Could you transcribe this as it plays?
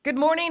Good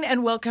morning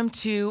and welcome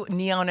to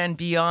Neon and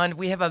Beyond.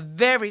 We have a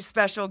very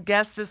special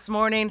guest this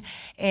morning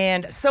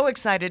and so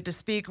excited to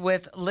speak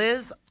with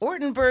Liz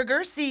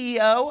Ortenberger,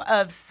 CEO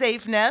of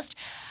Safe Nest.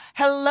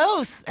 Hello,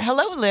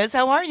 Liz.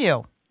 How are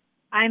you?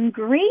 I'm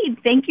great.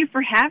 Thank you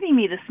for having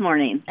me this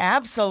morning.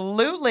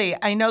 Absolutely.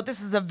 I know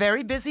this is a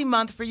very busy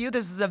month for you.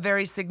 This is a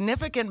very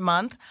significant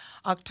month.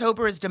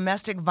 October is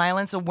Domestic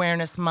Violence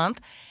Awareness Month,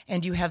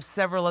 and you have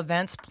several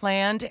events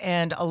planned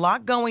and a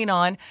lot going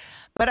on.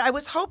 But I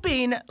was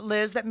hoping,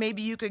 Liz, that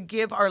maybe you could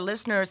give our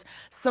listeners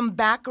some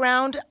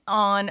background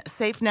on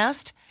Safe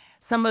Nest,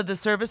 some of the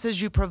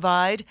services you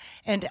provide,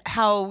 and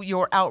how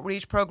your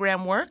outreach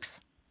program works.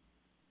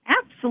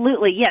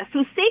 Absolutely, yes.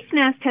 So Safe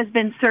Nest has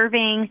been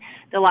serving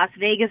the Las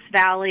Vegas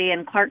Valley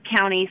and Clark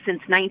County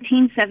since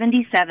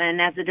 1977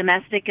 as a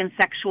domestic and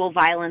sexual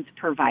violence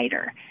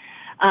provider.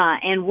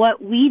 And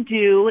what we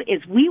do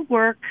is we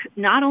work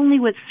not only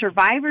with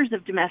survivors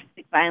of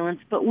domestic violence,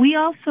 but we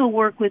also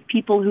work with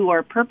people who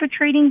are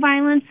perpetrating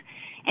violence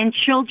and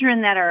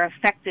children that are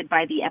affected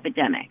by the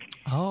epidemic.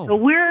 Oh. So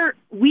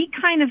we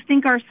kind of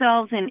think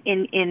ourselves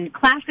in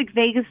classic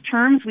Vegas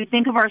terms, we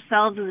think of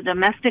ourselves as a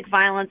domestic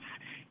violence,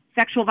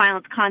 sexual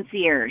violence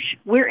concierge.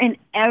 We're in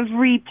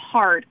every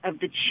part of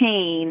the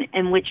chain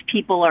in which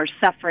people are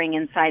suffering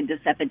inside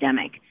this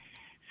epidemic.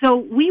 So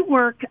we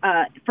work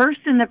first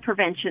in the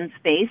prevention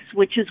space,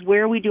 which is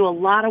where we do a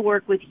lot of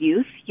work with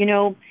youth.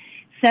 76%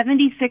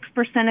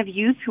 of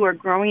youth who are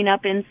growing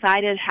up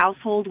inside a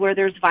household where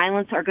there's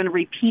violence are going to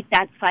repeat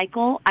that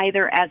cycle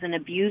either as an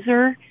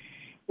abuser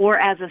or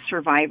as a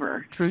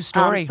survivor. True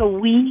story. So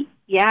we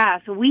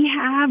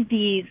have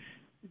these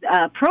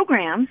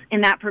programs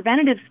in that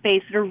preventative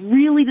space that are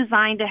really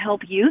designed to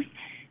help youth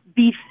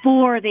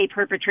before they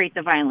perpetrate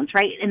the violence,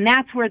 right? And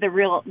that's where the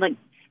real,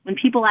 when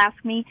people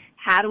ask me,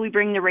 how do we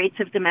bring the rates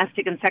of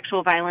domestic and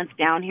sexual violence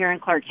down here in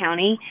Clark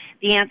County?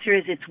 The answer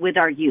is it's with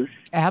our youth.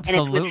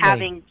 Absolutely. And it's with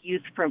having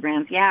youth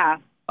programs, yeah.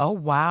 Oh,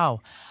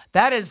 wow.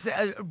 That is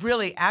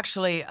really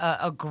actually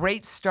a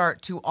great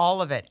start to all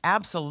of it.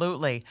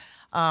 Absolutely.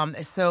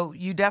 So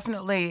you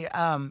definitely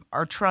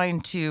are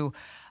trying to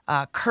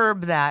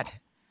curb that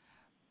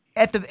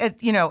at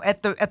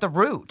the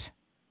root.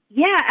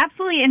 Yeah,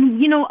 absolutely.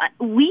 And,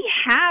 we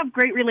have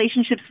great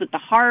relationships with the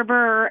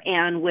harbor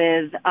and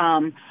with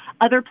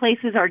other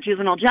places, our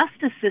juvenile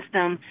justice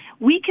system.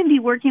 We can be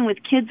working with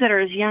kids that are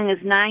as young as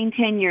 9,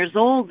 10 years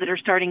old that are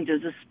starting to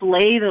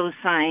display those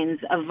signs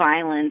of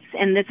violence.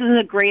 And this is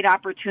a great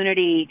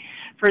opportunity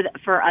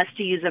for us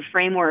to use a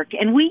framework.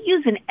 And we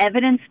use an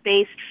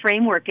evidence-based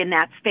framework in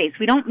that space.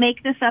 We don't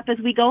make this up as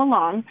we go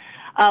along.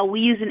 We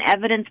use an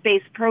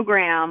evidence-based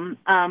program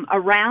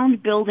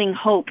around building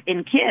hope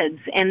in kids,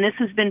 and this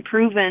has been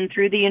proven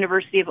through the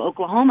University of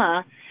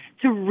Oklahoma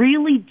to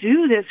really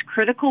do this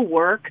critical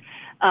work.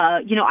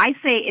 I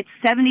say it's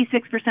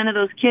 76% of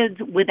those kids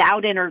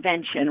without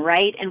intervention,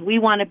 right? And we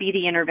want to be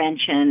the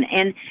intervention.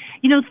 And,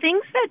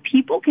 things that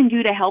people can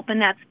do to help in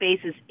that space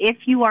is if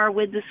you are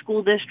with the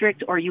school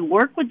district or you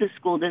work with the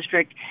school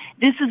district,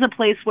 this is a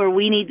place where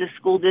we need the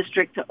school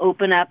district to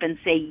open up and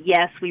say,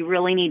 yes, we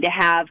really need to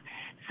have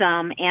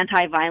some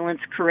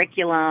anti-violence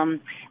curriculum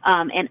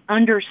and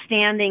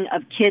understanding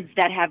of kids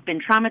that have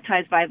been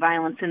traumatized by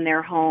violence in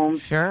their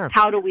homes. Sure.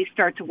 How do we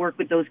start to work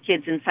with those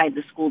kids inside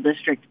the school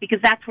district? Because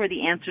that's where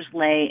the answers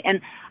lay. And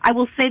I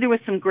will say there was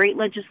some great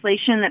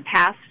legislation that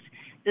passed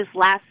this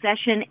last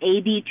session,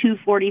 AB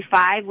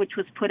 245, which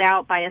was put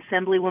out by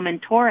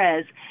Assemblywoman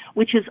Torres,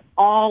 which is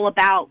all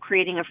about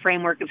creating a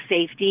framework of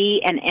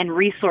safety and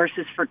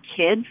resources for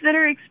kids that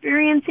are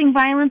experiencing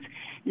violence,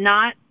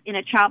 not in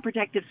a child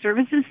protective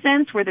services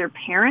sense where their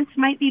parents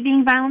might be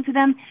being violent to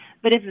them,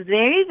 but if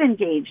they've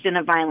engaged in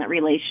a violent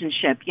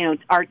relationship,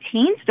 our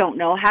teens don't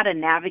know how to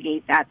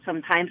navigate that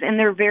sometimes, and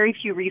there are very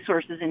few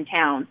resources in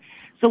town.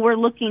 So we're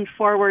looking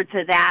forward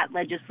to that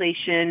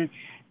legislation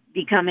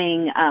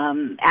becoming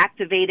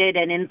activated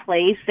and in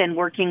place and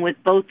working with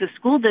both the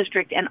school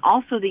district and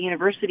also the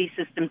university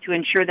system to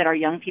ensure that our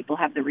young people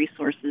have the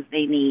resources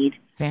they need.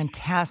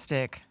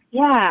 Fantastic.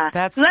 Yeah.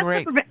 That's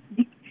great.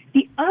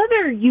 The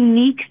other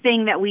unique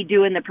thing that we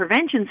do in the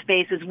prevention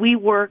space is we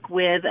work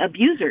with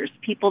abusers,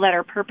 people that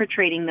are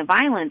perpetrating the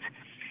violence.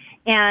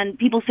 And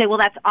people say, well,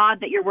 that's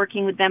odd that you're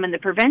working with them in the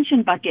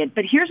prevention bucket.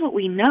 But here's what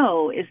we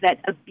know is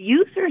that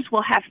abusers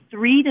will have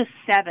 3 to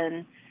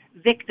 7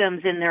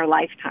 victims in their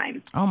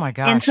lifetime. Oh, my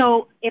gosh. And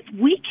so if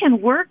we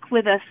can work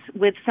with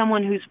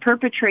someone who's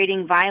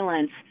perpetrating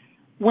violence,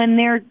 when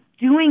they're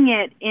doing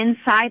it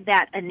inside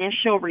that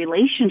initial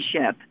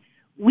relationship,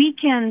 we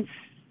can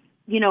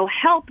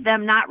help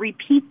them not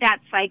repeat that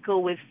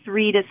cycle with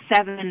 3 to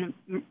 7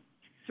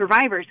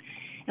 survivors.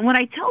 And what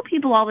I tell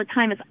people all the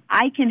time is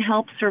I can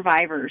help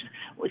survivors.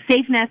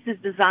 Safe Nest is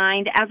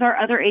designed, as are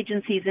other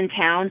agencies in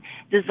town,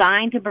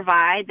 designed to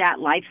provide that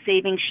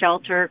life-saving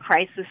shelter,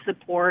 crisis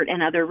support,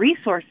 and other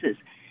resources.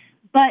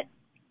 But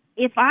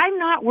if I'm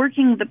not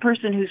working with the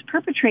person who's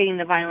perpetrating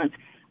the violence,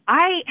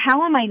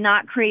 how am I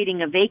not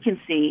creating a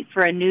vacancy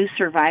for a new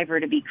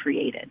survivor to be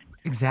created?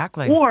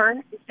 Exactly. Or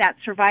if that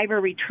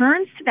survivor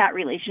returns to that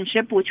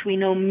relationship, which we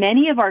know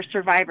many of our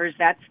survivors,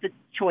 that's the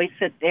choice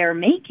that they're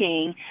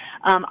making,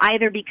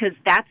 either because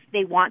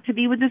they want to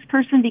be with this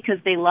person because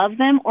they love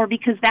them, or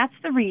because that's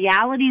the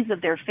realities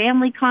of their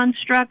family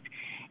construct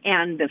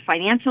and the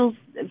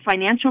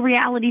financial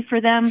reality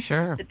for them,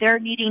 Sure. that they're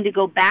needing to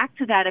go back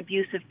to that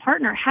abusive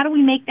partner. How do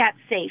we make that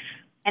safe?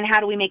 And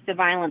how do we make the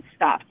violence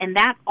stop? And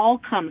that all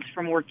comes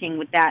from working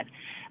with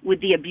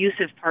the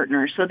abusive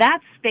partner. So that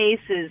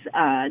space is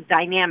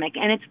dynamic,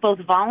 and it's both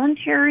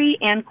voluntary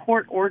and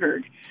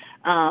court-ordered.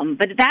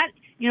 But that,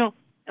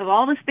 of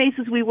all the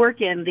spaces we work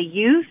in, the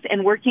youth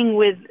and working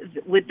with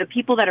the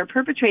people that are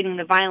perpetrating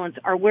the violence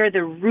are where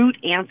the root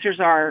answers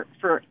are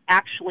for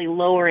actually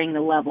lowering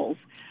the levels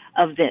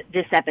of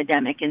this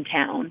epidemic in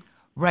town.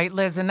 Right,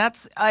 Liz. And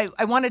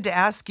I wanted to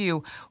ask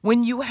you,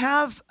 when you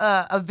have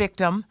a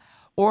victim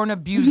or an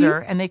abuser,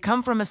 and they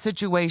come from a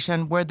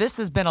situation where this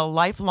has been a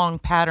lifelong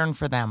pattern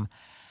for them,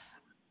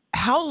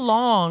 how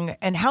long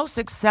and how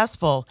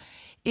successful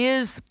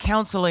is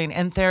counseling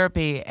and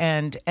therapy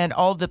and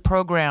all the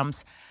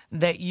programs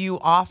that you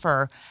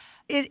offer?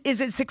 Is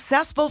it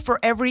successful for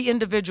every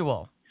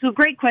individual? So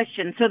great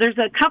question. So there's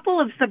a couple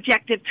of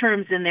subjective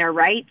terms in there,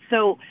 right?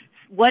 So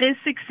what is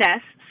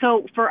success?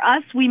 So for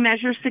us, we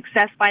measure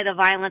success by the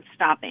violence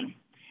stopping.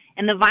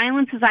 And the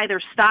violence is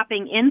either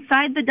stopping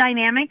inside the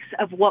dynamics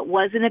of what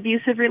was an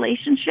abusive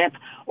relationship,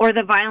 or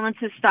the violence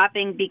is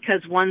stopping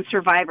because the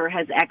survivor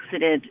has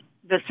exited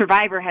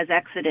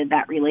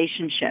that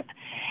relationship.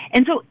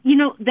 And so,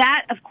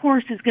 that, of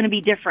course, is going to be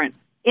different.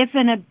 If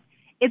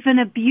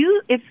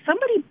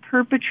somebody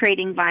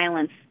perpetrating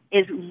violence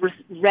is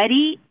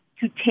ready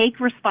to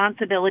take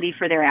responsibility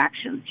for their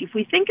actions, if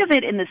we think of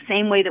it in the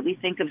same way that we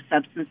think of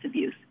substance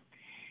abuse,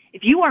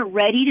 if you are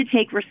ready to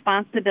take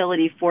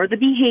responsibility for the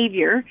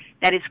behavior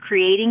that is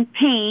creating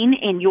pain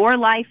in your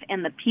life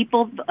and the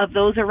people of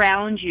those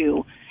around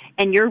you,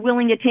 and you're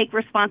willing to take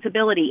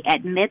responsibility,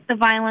 admit the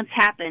violence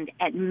happened,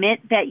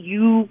 admit that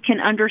you can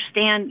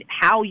understand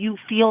how you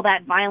feel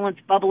that violence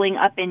bubbling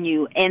up in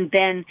you, and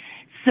then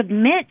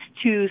submit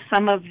to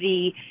some of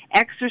the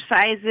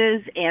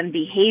exercises and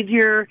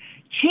behavior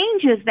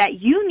changes that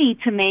you need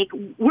to make,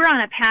 we're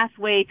on a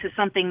pathway to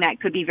something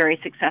that could be very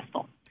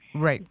successful.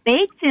 Right.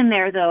 Baked in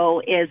there,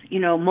 though, is,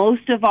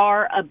 most of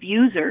our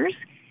abusers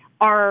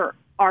are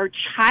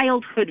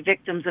childhood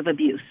victims of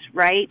abuse,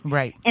 right?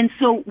 Right. And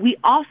so we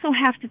also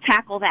have to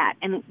tackle that.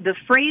 And the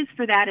phrase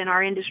for that in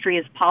our industry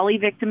is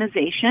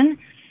polyvictimization.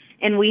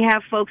 And we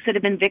have folks that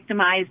have been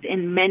victimized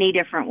in many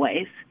different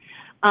ways.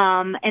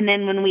 And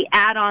then when we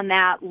add on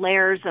that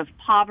layers of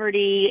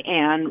poverty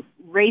and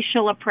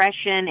racial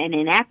oppression and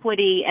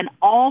inequity and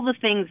all the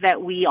things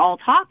that we all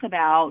talk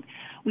about,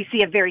 we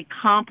see a very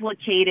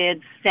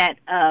complicated set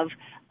of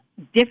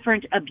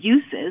different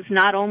abuses,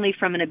 not only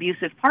from an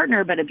abusive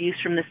partner, but abuse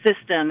from the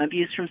system,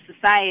 abuse from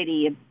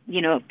society,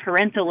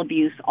 parental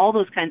abuse, all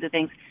those kinds of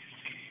things.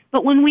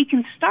 But when we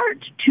can start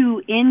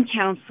to, in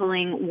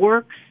counseling,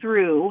 work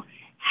through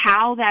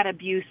how that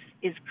abuse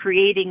is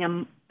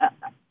creating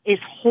is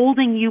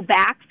holding you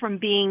back from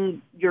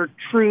being your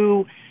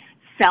true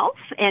self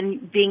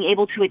and being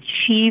able to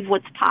achieve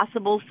what's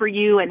possible for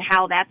you and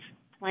how that's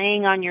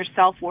playing on your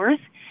self-worth,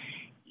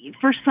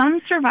 for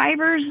some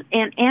survivors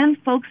and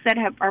folks that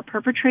are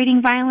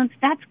perpetrating violence,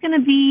 that's going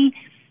to be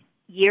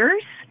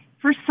years.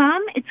 For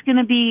some, it's going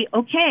to be,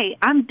 okay,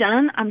 I'm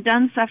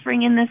done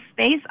suffering in this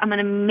space. I'm going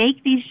to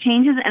make these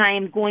changes, and I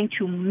am going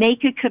to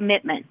make a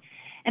commitment.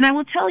 And I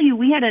will tell you,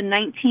 we had a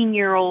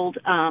 19-year-old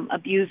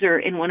abuser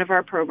in one of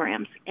our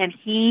programs, and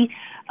he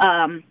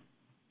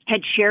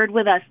had shared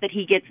with us that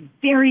he gets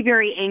very,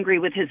 very angry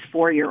with his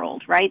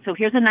 4-year-old, right? So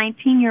here's a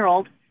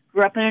 19-year-old,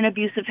 grew up in an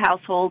abusive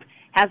household,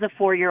 has a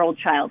 4-year-old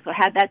child, so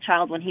had that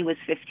child when he was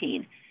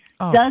 15,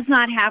 does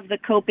not have the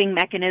coping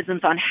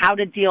mechanisms on how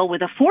to deal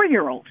with a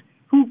 4-year-old,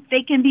 who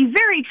they can be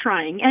very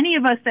trying. Any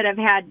of us that have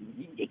had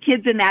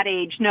kids in that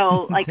age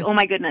know, like, oh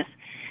my goodness.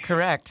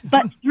 Correct.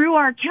 But through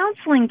our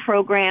counseling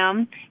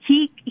program,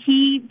 he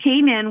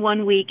came in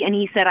one week and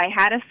he said, I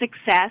had a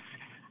success.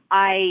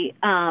 I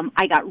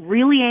got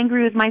really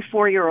angry with my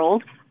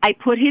 4-year-old. I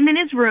put him in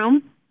his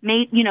room.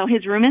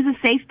 His room is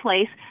a safe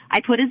place. I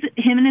put him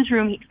in his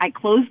room. I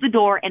closed the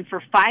door, and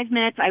for 5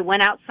 minutes, I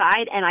went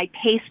outside and I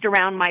paced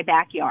around my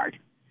backyard.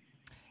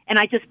 And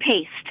I just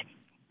paced,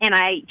 and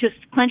I just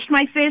clenched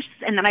my fists,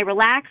 and then I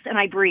relaxed and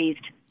I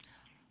breathed.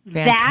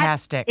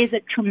 Fantastic. That is a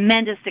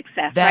tremendous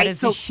success. That right?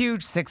 is a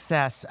huge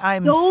success.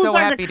 I'm those so are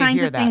happy the to kinds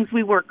hear of that. things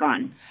we work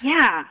on.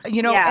 Yeah.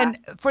 And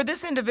for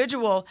this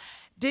individual,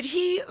 did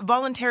he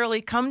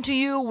voluntarily come to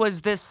you?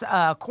 Was this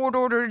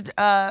court-ordered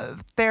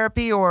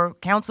therapy or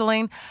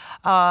counseling?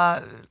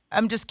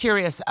 I'm just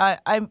curious.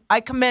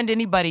 I commend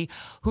anybody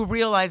who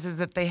realizes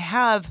that they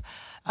have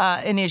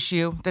an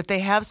issue, that they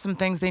have some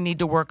things they need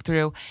to work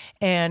through,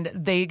 and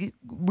they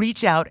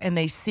reach out and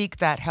they seek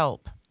that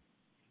help.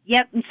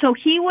 Yep. So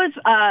he was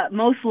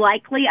most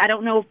likely, I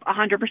don't know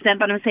 100%, but I'm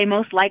going to say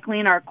most likely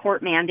in our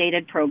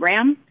court-mandated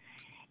program.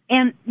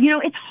 And,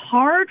 it's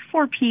hard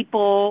for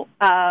people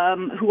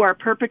who are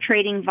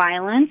perpetrating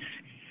violence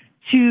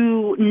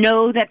to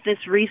know that this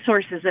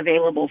resource is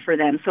available for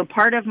them. So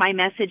part of my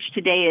message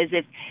today is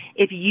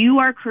if you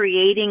are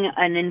creating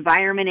an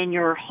environment in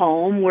your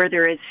home where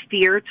there is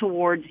fear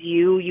towards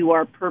you, you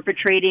are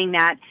perpetrating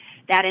that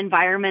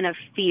environment of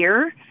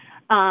fear,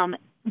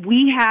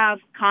 we have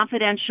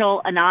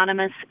confidential,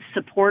 anonymous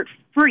support,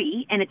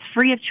 free, and it's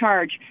free of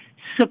charge,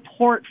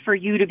 support for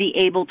you to be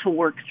able to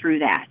work through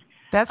that.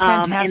 That's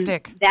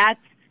fantastic. And that's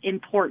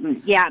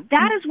important. Yeah,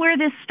 that is where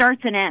this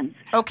starts and ends.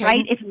 Okay.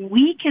 Right? If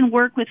we can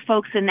work with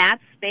folks in that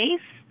space,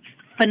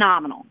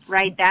 phenomenal,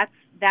 right? That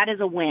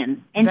is a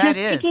win. And that just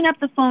is. Picking up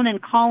the phone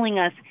and calling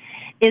us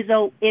is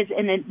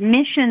an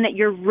admission that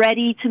you're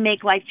ready to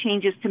make life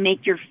changes to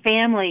make your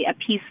family a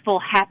peaceful,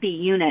 happy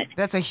unit.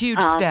 That's a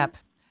huge step.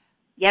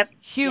 Yep.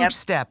 Huge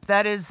step.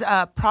 That is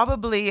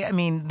probably,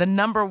 the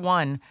number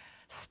one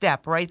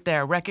step right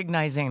there,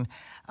 recognizing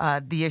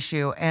the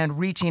issue and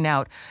reaching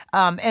out.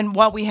 And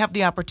while we have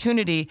the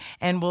opportunity,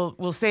 and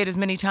we'll say it as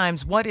many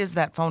times, what is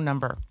that phone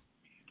number?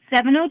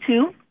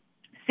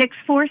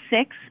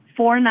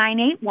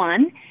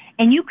 702-646-4981.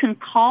 And you can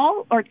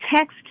call or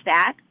text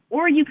that,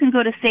 or you can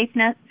go to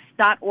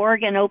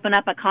safenest.org and open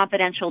up a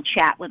confidential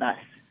chat with us.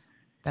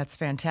 That's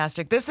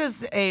fantastic. This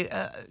is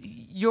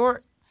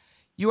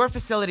your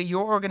facility,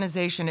 your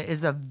organization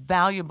is a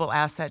valuable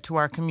asset to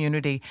our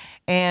community,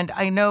 and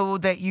I know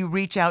that you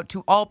reach out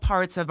to all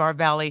parts of our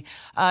valley.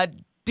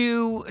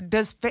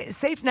 Does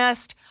Safe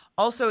Nest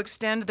also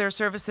extend their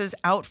services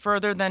out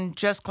further than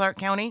just Clark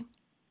County?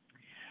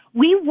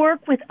 We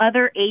work with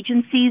other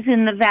agencies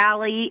in the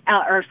valley,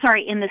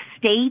 in the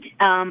state,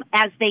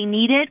 as they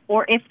need it,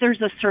 or if there's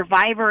a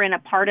survivor in a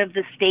part of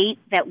the state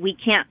that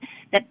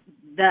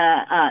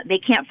they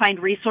can't find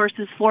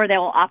resources for, they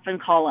will often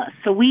call us.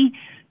 So we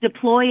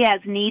deploy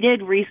as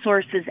needed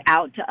resources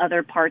out to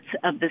other parts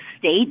of the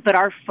state, but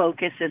our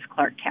focus is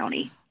Clark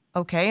County.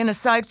 Okay, and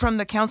aside from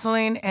the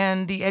counseling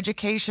and the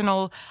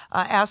educational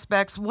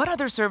aspects, what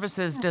other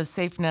services does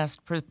Safe Nest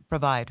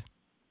provide?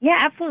 Yeah,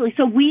 absolutely.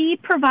 So we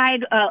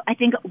provide, I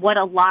think, what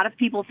a lot of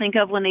people think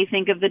of when they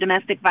think of the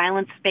domestic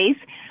violence space.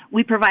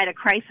 We provide a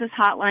crisis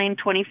hotline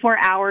 24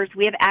 hours.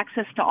 We have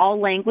access to all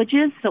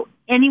languages, so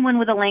anyone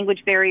with a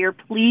language barrier,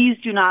 please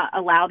do not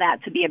allow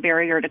that to be a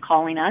barrier to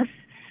calling us.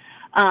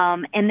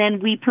 And then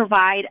we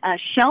provide a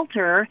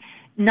shelter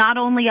not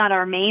only on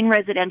our main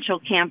residential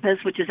campus,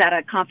 which is at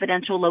a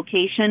confidential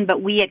location, but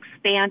we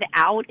expand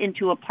out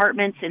into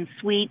apartments and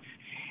suites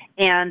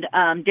and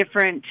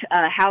different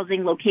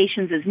housing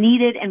locations as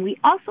needed. And we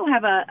also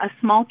have a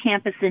small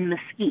campus in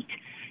Mesquite,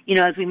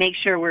 as we make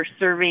sure we're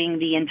serving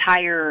the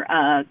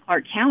entire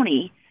Clark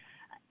County.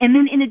 And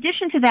then in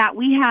addition to that,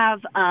 we have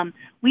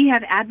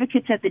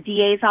advocates at the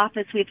DA's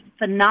office. We have a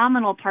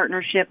phenomenal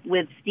partnership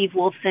with Steve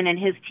Wolfson and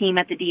his team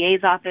at the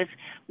DA's office.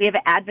 We have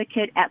an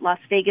advocate at Las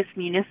Vegas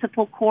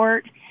Municipal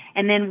Court.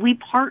 And then we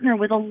partner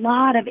with a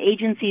lot of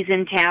agencies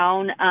in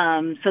town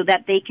so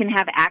that they can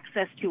have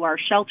access to our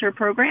shelter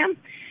program.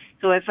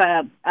 So if,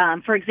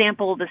 for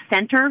example, the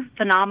center,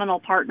 phenomenal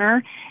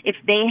partner, if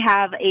they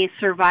have a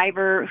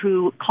survivor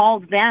who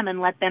calls them and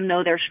let them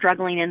know they're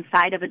struggling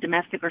inside of a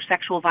domestic or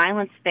sexual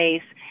violence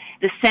space,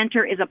 the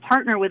center is a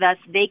partner with us.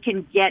 They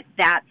can get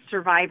that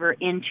survivor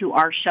into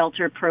our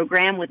shelter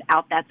program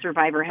without that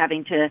survivor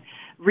having to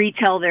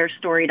retell their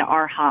story to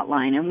our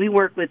hotline. And we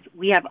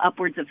have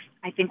upwards of,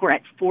 I think we're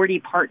at 40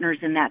 partners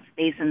in that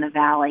space in the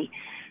Valley.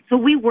 So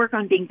we work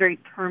on being very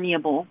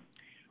permeable.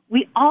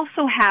 We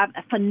also have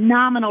a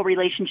phenomenal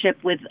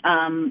relationship with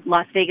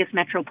Las Vegas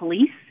Metro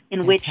Police,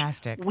 in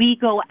Fantastic. Which we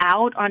go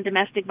out on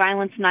domestic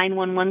violence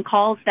 911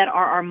 calls that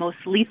are our most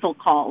lethal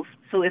calls.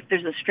 So if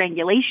there's a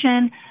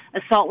strangulation,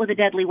 assault with a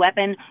deadly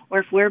weapon, or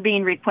if we're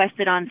being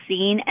requested on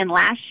scene. And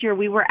last year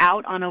we were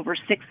out on over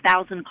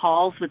 6,000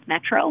 calls with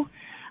Metro,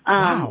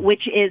 wow.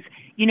 Which is,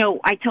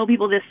 I tell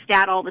people this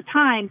stat all the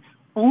time,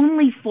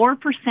 only 4%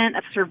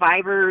 of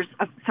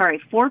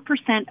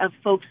 4% of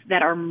folks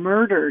that are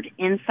murdered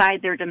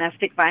inside their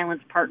domestic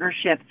violence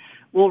partnership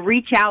will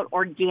reach out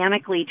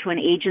organically to an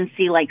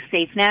agency like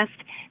Safe Nest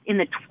in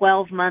the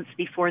 12 months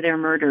before they're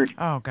murdered.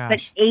 Oh,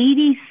 gosh. But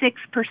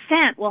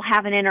 86% will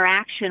have an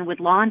interaction with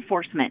law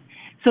enforcement.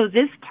 So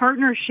this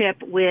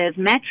partnership with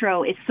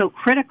Metro is so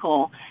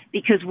critical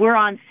because we're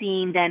on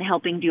scene then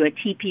helping do a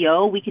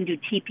TPO. We can do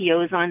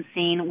TPOs on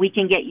scene. We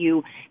can get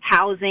you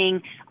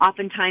housing.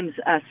 Oftentimes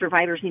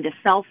survivors need a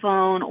cell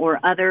phone or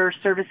other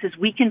services.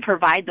 We can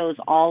provide those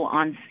all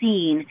on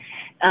scene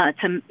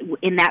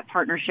in that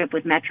partnership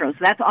with Metro. So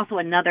that's also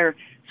another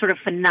sort of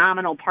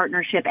phenomenal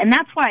partnership. And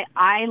that's why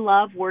I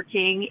love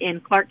working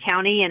in Clark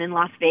County and in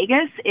Las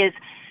Vegas is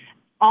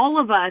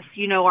all of us,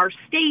 our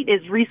state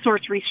is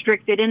resource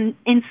restricted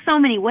in so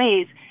many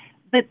ways,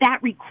 but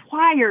that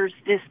requires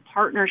this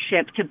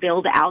partnership to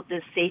build out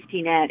this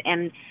safety net.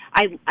 And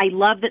I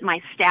love that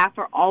my staff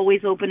are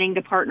always opening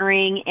to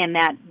partnering and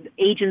that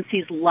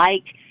agencies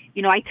like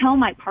I tell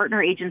my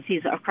partner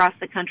agencies across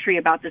the country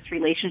about this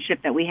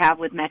relationship that we have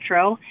with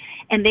Metro,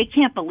 and they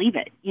can't believe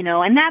it,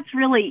 and that's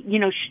really,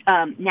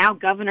 now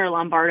Governor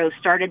Lombardo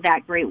started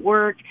that great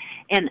work,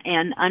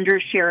 and Under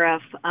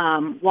Sheriff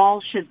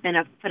Walsh has been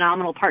a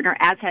phenomenal partner,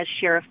 as has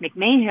Sheriff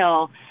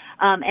McMahill.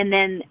 And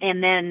then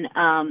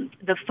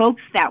the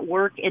folks that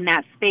work in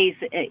that space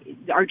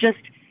are just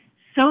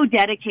so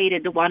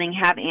dedicated to wanting to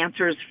have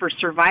answers for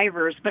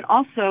survivors, but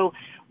also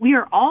we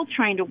are all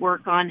trying to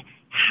work on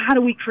how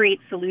do we create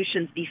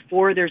solutions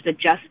before there's a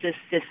justice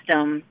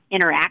system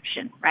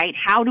interaction, right?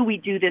 How do we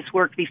do this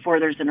work before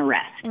there's an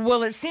arrest?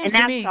 Well, it seems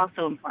to me... And that's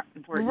also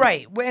important.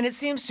 Right. And it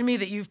seems to me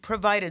that you've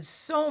provided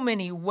so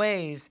many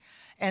ways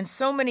and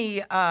so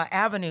many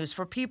avenues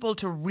for people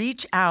to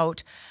reach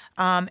out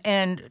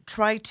and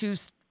try to,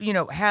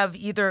 have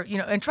either,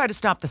 and try to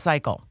stop the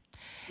cycle.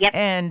 Yep.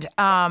 And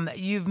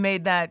you've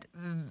made that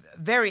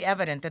very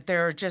evident that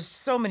there are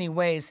just so many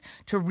ways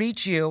to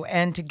reach you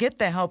and to get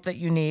the help that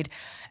you need.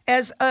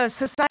 As a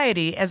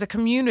society, as a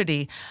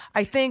community,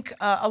 I think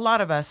a lot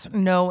of us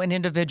know an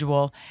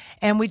individual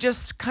and we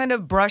just kind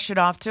of brush it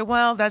off to,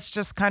 well, that's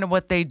just kind of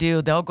what they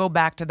do. They'll go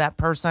back to that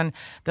person.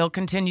 They'll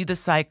continue the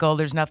cycle.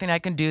 There's nothing I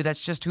can do.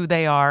 That's just who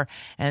they are.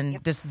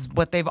 And This is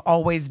what they've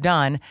always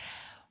done.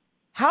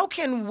 How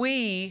can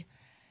we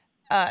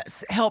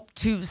help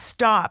to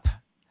stop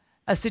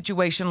a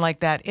situation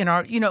like that in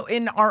our,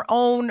 in our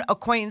own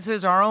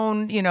acquaintances, our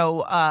own,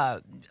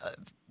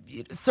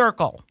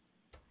 circle?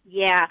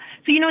 Yeah.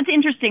 So, it's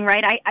interesting,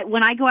 right? I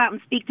when I go out and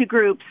speak to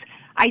groups,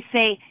 I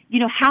say,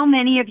 how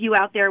many of you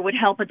out there would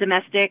help a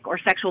domestic or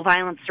sexual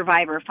violence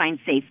survivor find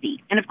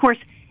safety? And of course,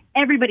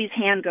 everybody's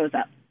hand goes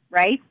up,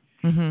 right?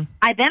 Mm-hmm.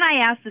 I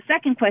ask the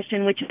second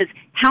question, which is,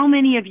 how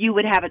many of you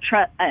would have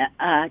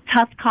a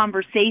tough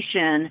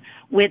conversation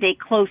with a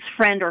close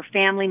friend or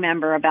family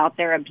member about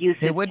their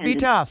abusive It would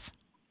tendencies? be tough.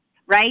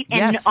 Right?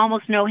 And Yes.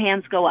 almost no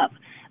hands go up.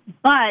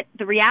 But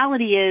the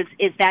reality is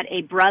that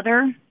a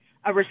brother,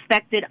 a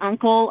respected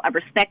uncle, a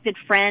respected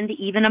friend,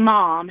 even a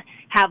mom,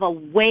 have a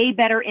way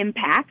better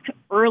impact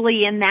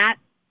early in that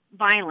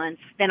violence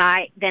than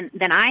I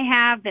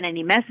have, than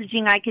any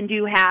messaging I can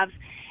do have.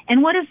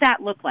 And what does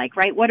that look like,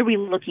 right? What are we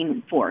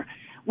looking for?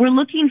 We're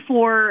looking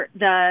for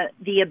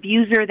the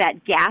abuser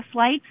that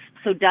gaslights,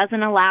 so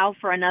doesn't allow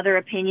for another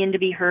opinion to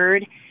be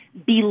heard,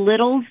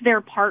 belittles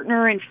their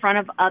partner in front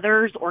of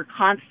others or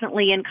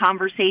constantly in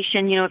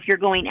conversation. If you're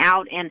going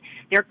out and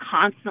they're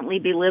constantly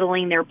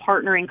belittling their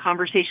partner in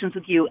conversations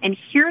with you. And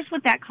here's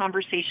what that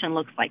conversation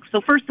looks like.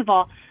 So first of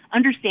all,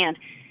 understand,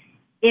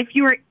 if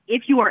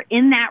you are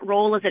in that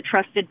role as a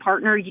trusted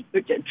partner,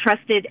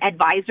 trusted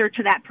advisor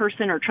to that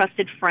person or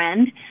trusted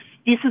friend,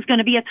 this is going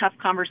to be a tough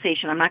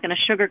conversation. I'm not going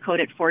to sugarcoat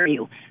it for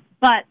you.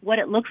 But what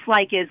it looks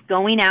like is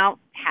going out,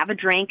 have a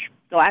drink,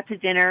 go out to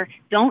dinner.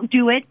 Don't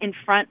do it in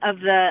front of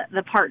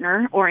the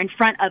partner or in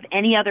front of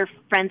any other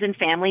friends and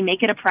family.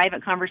 Make it a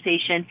private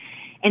conversation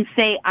and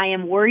say, I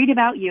am worried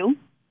about you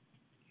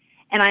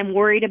and I'm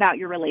worried about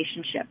your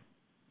relationship.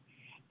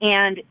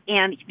 And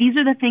these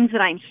are the things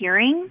that I'm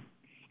hearing.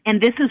 And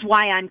this is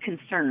why I'm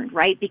concerned,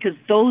 right? Because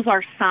those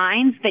are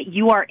signs that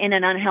you are in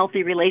an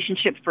unhealthy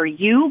relationship for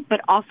you,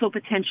 but also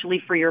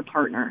potentially for your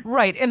partner.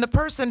 Right. And the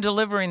person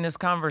delivering this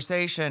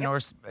conversation or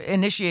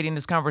initiating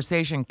this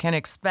conversation can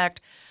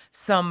expect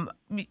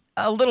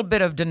a little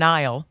bit of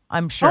denial,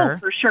 I'm sure. Oh,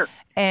 for sure.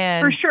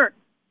 And for sure.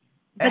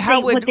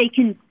 But what they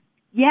can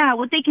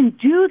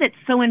do that's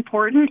so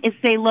important is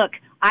say, look,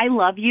 I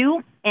love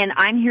you and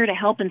I'm here to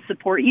help and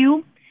support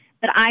you,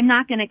 but I'm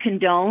not going to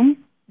condone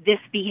this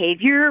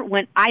behavior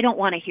when I don't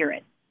want to hear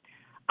it.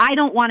 I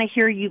don't want to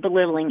hear you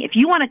belittling. If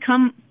you want to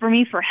come for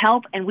me for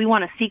help and we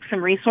want to seek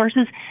some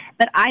resources,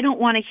 but I don't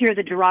want to hear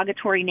the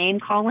derogatory name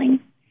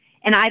calling,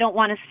 and I don't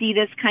want to see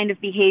this kind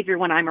of behavior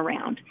when I'm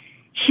around.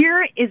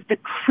 Here is the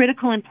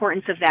critical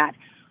importance of that.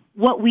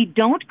 What we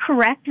don't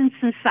correct in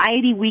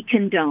society, we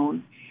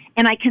condone.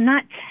 And I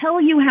cannot tell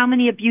you how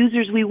many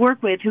abusers we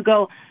work with who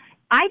go,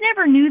 I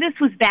never knew this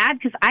was bad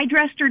because I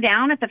dressed her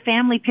down at the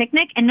family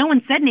picnic and no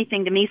one said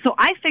anything to me, so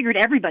I figured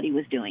everybody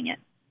was doing it.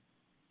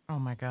 Oh,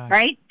 my God.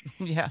 Right?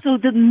 Yeah. So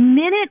the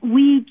minute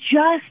we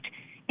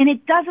and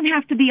it doesn't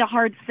have to be a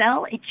hard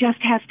sell, it just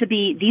has to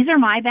be, these are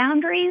my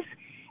boundaries,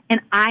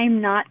 and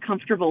I'm not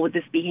comfortable with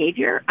this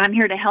behavior. I'm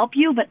here to help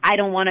you, but I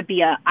don't want to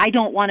be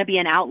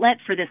an outlet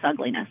for this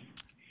ugliness.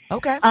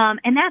 Okay.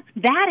 And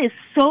that is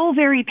so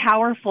very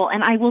powerful.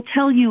 And I will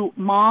tell you,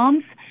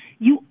 moms,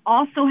 you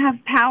also have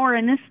power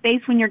in this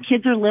space when your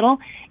kids are little.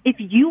 If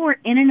you were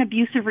in an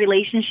abusive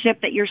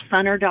relationship that your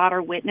son or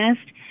daughter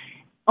witnessed,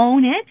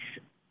 own it.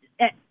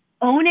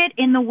 Own it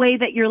in the way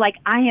that you're like,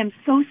 I am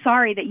so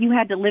sorry that you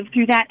had to live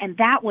through that, and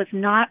that was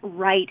not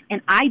right,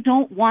 and I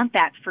don't want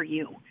that for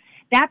you.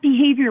 That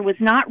behavior was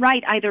not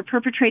right, either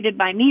perpetrated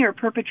by me or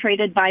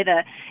perpetrated by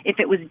if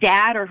it was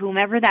dad or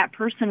whomever that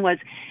person was.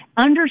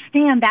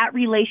 Understand that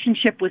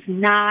relationship was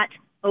not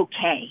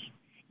okay.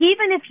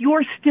 Even if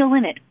you're still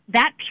in it,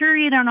 that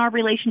period in our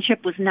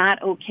relationship was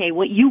not okay.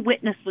 What you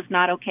witnessed was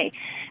not okay.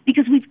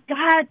 Because we've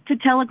got to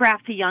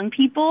telegraph to young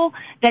people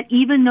that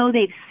even though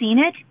they've seen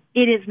it,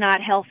 it is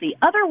not healthy.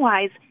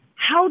 Otherwise,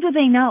 how do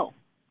they know?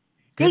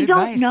 Good They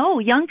advice. don't know.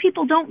 Young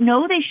people don't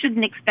know they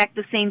shouldn't expect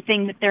the same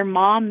thing that their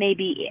mom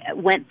maybe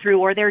went through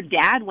or their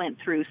dad went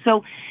through.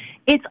 So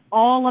it's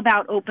all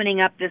about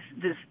opening up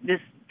this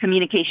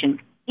communication.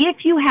 If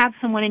you have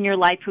someone in your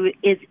life who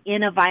is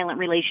in a violent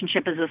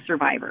relationship as a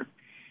survivor,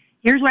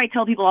 here's what I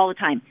tell people all the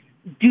time.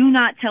 Do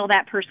not tell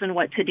that person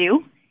what to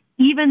do.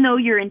 Even though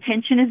your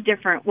intention is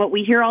different, what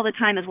we hear all the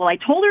time is, well, I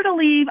told her to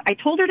leave. I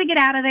told her to get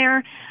out of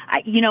there.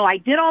 I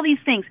did all these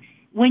things.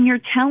 When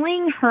you're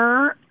telling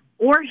her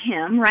or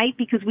him, right,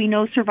 because we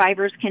know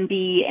survivors can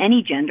be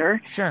any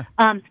gender, Sure.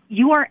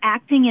 You are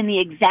acting in the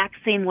exact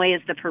same way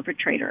as the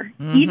perpetrator.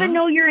 Mm-hmm. Even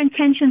though your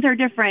intentions are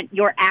different,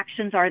 your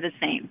actions are the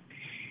same.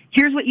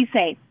 Here's what you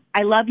say.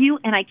 I love you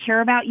and I care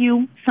about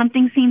you.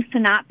 Something seems to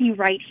not be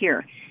right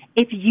here.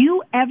 If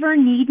you ever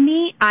need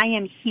me, I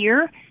am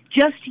here.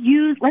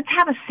 Let's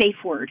have a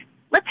safe word.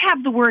 Let's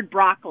have the word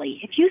broccoli.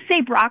 If you say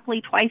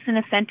broccoli twice in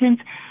a sentence,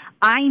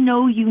 I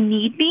know you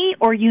need me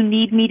or you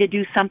need me to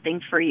do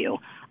something for you.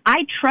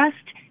 I trust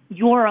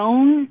your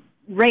own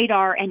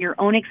radar and your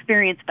own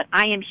experience, but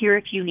I am here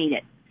if you need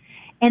it.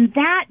 And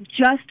that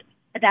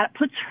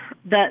puts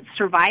the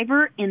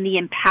survivor in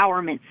the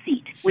empowerment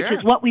seat, Sure. which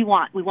is what we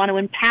want. We want to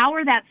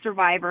empower that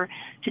survivor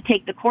to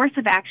take the course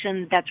of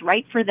action that's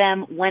right for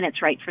them when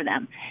it's right for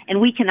them.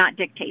 And we cannot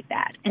dictate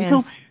that.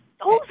 And so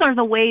those are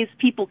the ways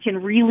people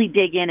can really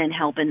dig in and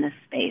help in this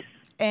space.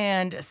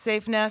 And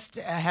Safe Nest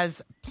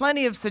has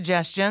plenty of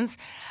suggestions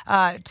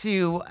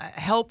to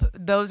help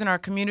those in our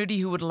community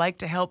who would like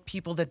to help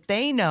people that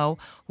they know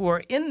who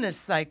are in this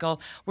cycle.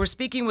 We're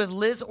speaking with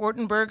Liz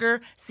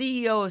Ortenberger,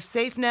 CEO of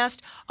Safe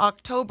Nest.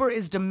 October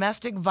is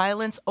Domestic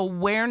Violence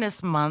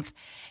Awareness Month,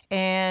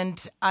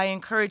 and I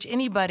encourage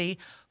anybody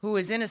who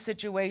is in a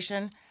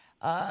situation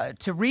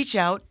to reach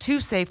out to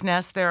Safe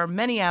Nest. There are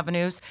many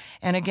avenues,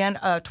 and again,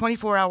 a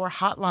 24-hour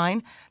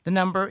hotline. The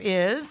number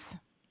is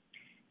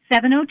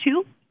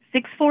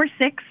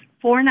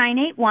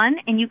 702-646-4981,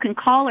 and you can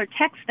call or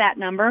text that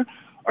number,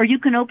 or you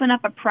can open up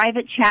a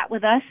private chat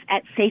with us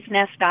at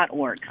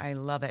safenest.org. I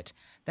love it.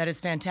 That is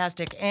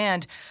fantastic.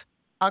 And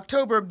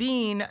October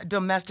being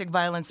Domestic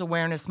Violence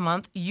Awareness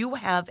Month, you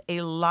have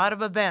a lot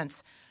of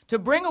events to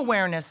bring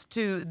awareness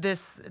to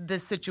this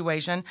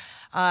situation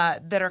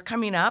that are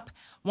coming up,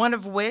 one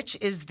of which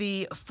is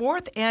the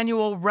 4th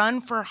annual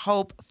Run for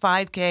Hope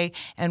 5K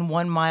and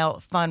 1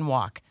 Mile Fun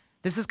Walk.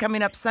 This is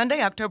coming up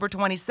Sunday, October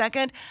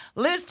 22nd.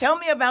 Liz, tell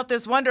me about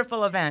this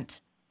wonderful event.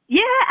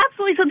 Yeah,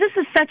 absolutely. So this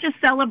is such a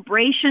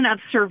celebration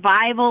of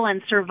survival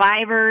and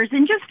survivors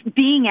and just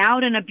being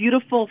out in a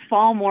beautiful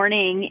fall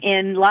morning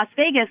in Las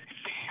Vegas.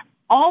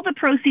 All the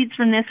proceeds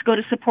from this go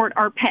to support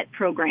our pet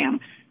program.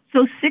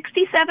 So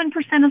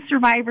 67% of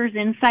survivors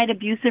inside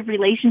abusive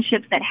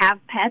relationships that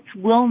have pets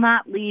will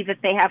not leave if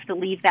they have to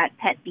leave that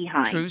pet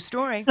behind. True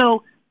story.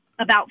 So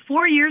about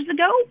 4 years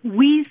ago,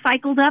 we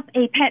cycled up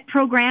a pet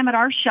program at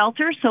our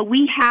shelter. So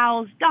we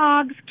house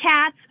dogs,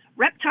 cats,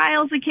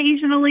 reptiles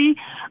occasionally.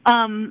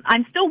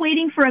 I'm still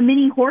waiting for a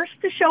mini horse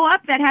to show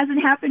up. That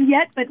hasn't happened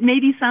yet, but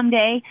maybe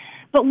someday.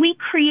 But we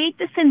create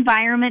this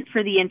environment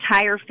for the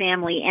entire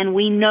family, and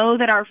we know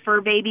that our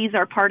fur babies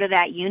are part of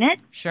that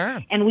unit.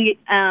 Sure. And we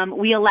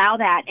allow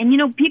that. And,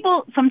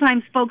 people,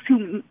 sometimes folks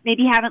who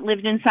maybe haven't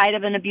lived inside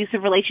of an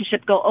abusive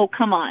relationship go, oh,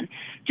 come on,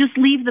 just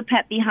leave the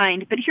pet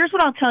behind. But here's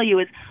what I'll tell you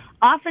is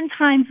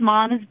oftentimes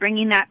mom is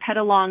bringing that pet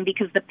along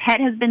because the pet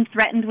has been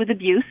threatened with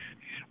abuse,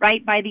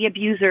 right, by the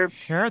abuser.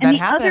 Sure, that and the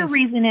happens. other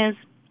reason is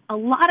a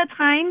lot of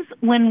times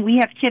when we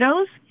have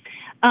kiddos,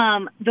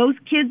 those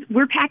kids,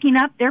 they're packing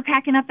up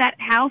that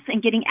house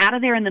and getting out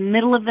of there in the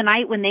middle of the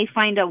night when they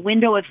find a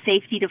window of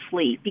safety to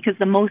flee, because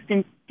the most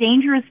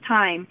dangerous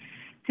time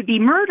to be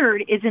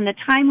murdered is in the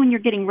time when you're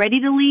getting ready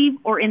to leave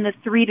or in the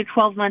 3 to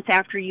 12 months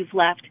after you've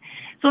left.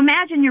 So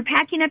imagine you're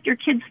packing up your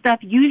kids' stuff,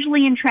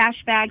 usually in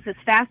trash bags, as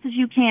fast as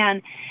you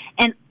can,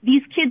 and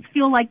these kids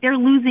feel like they're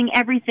losing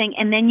everything,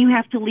 and then you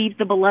have to leave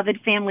the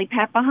beloved family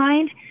pet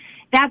behind.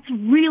 That's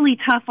really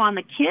tough on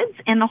the kids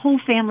and the whole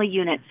family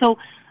unit. So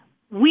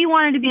we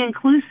wanted to be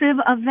inclusive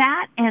of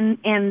that,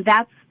 and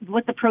that's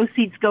what the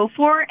proceeds go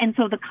for. And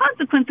so the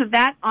consequence of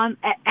that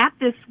at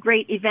this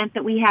great event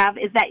that we have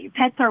is that your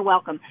pets are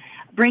welcome.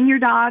 Bring your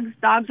dogs.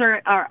 Dogs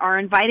are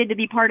invited to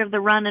be part of the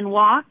run and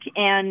walk,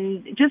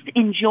 and just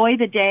enjoy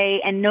the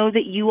day and know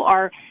that you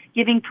are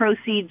giving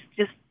proceeds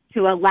just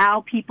to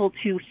allow people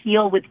to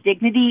heal with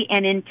dignity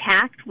and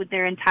intact with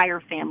their entire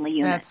family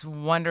unit. That's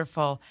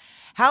wonderful.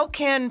 How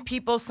can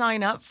people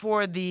sign up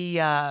for the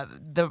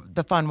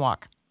fun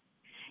walk?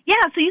 Yeah,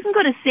 so you can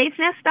go to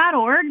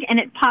safenest.org, and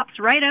it pops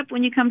right up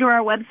when you come to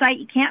our website.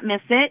 You can't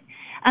miss it.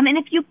 And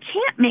if you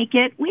can't make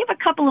it, we have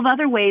a couple of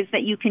other ways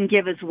that you can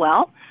give as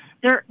well.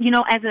 There,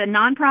 as a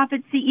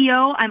nonprofit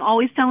CEO, I'm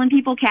always telling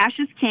people cash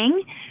is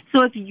king.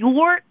 So if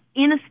you're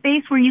in a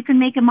space where you can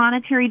make a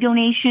monetary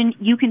donation,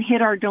 you can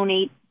hit our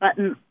donate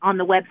button on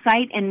the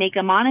website and make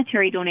a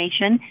monetary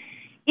donation.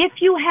 If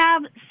you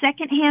have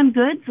secondhand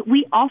goods,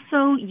 we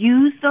also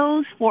use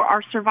those for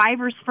our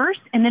survivors first,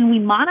 and then we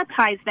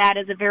monetize that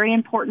as a very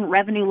important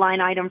revenue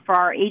line item for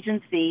our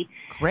agency.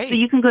 Great. So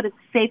you can go to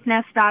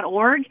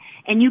safenest.org,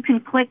 and you can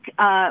click,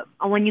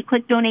 when you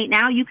click Donate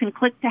Now, you can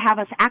click to have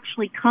us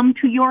actually come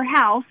to your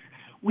house.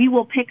 We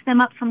will pick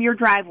them up from your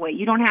driveway.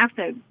 You don't have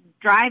to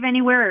drive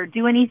anywhere or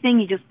do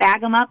anything. You just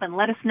bag them up and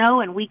let us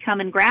know, and we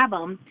come and grab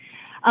them.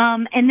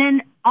 And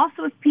then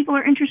also, if people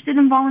are interested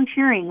in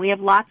volunteering, we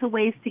have lots of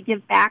ways to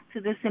give back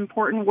to this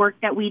important work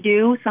that we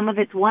do. Some of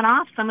it's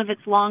one-off, some of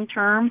it's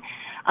long-term.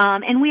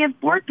 And we have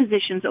board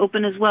positions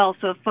open as well.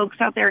 So if folks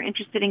out there are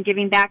interested in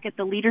giving back at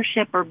the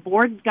leadership or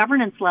board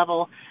governance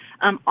level,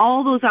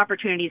 all those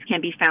opportunities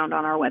can be found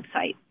on our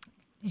website.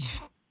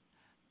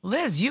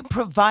 Liz, you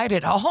provide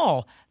it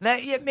all.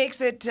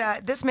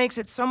 This makes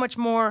it so much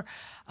more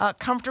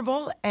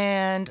comfortable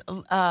and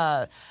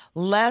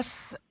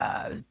less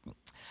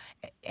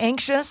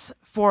anxious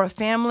for a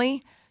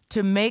family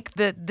to make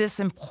this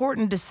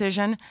important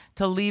decision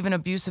to leave an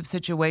abusive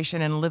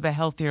situation and live a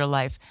healthier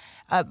life.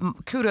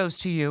 Kudos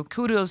to you.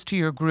 Kudos to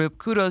your group.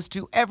 Kudos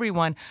to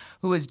everyone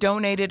who has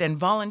donated and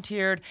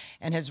volunteered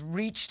and has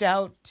reached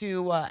out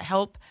to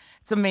help.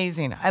 It's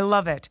amazing. I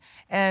love it.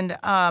 And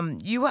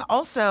you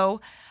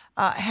also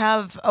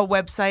have a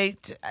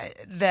website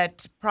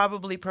that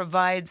probably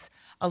provides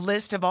a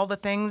list of all the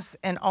things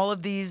and all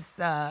of these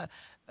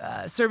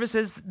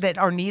services that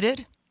are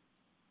needed.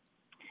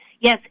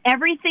 Yes,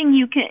 everything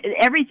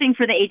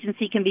for the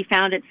agency can be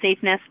found at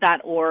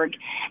safenest.org.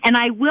 And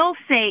I will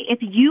say, if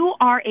you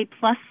are a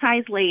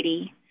plus-size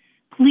lady,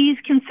 please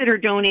consider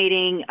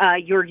donating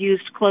your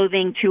used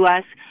clothing to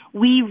us.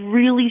 We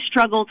really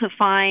struggle to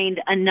find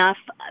enough,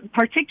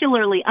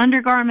 particularly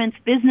undergarments,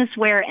 business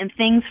wear, and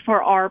things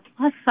for our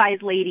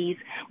plus-size ladies.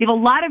 We have a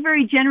lot of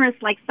very generous,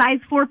 like size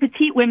 4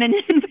 petite women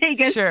in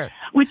Vegas, sure,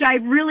 which I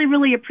really,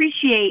 really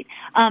appreciate.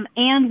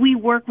 And we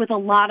work with a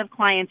lot of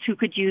clients who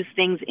could use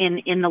things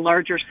in the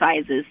larger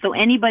sizes. So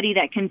anybody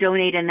that can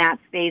donate in that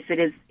space,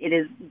 it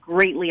is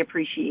greatly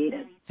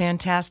appreciated.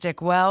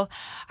 Fantastic. Well,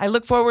 I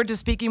look forward to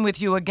speaking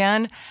with you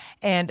again,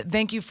 and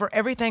thank you for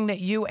everything that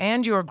you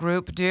and your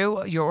group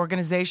do. Your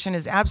organization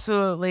is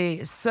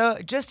absolutely so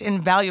just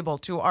invaluable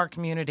to our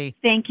community.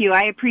 Thank you.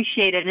 I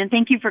appreciate it, and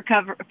thank you for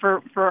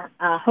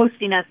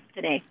hosting us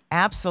today.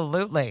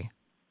 Absolutely.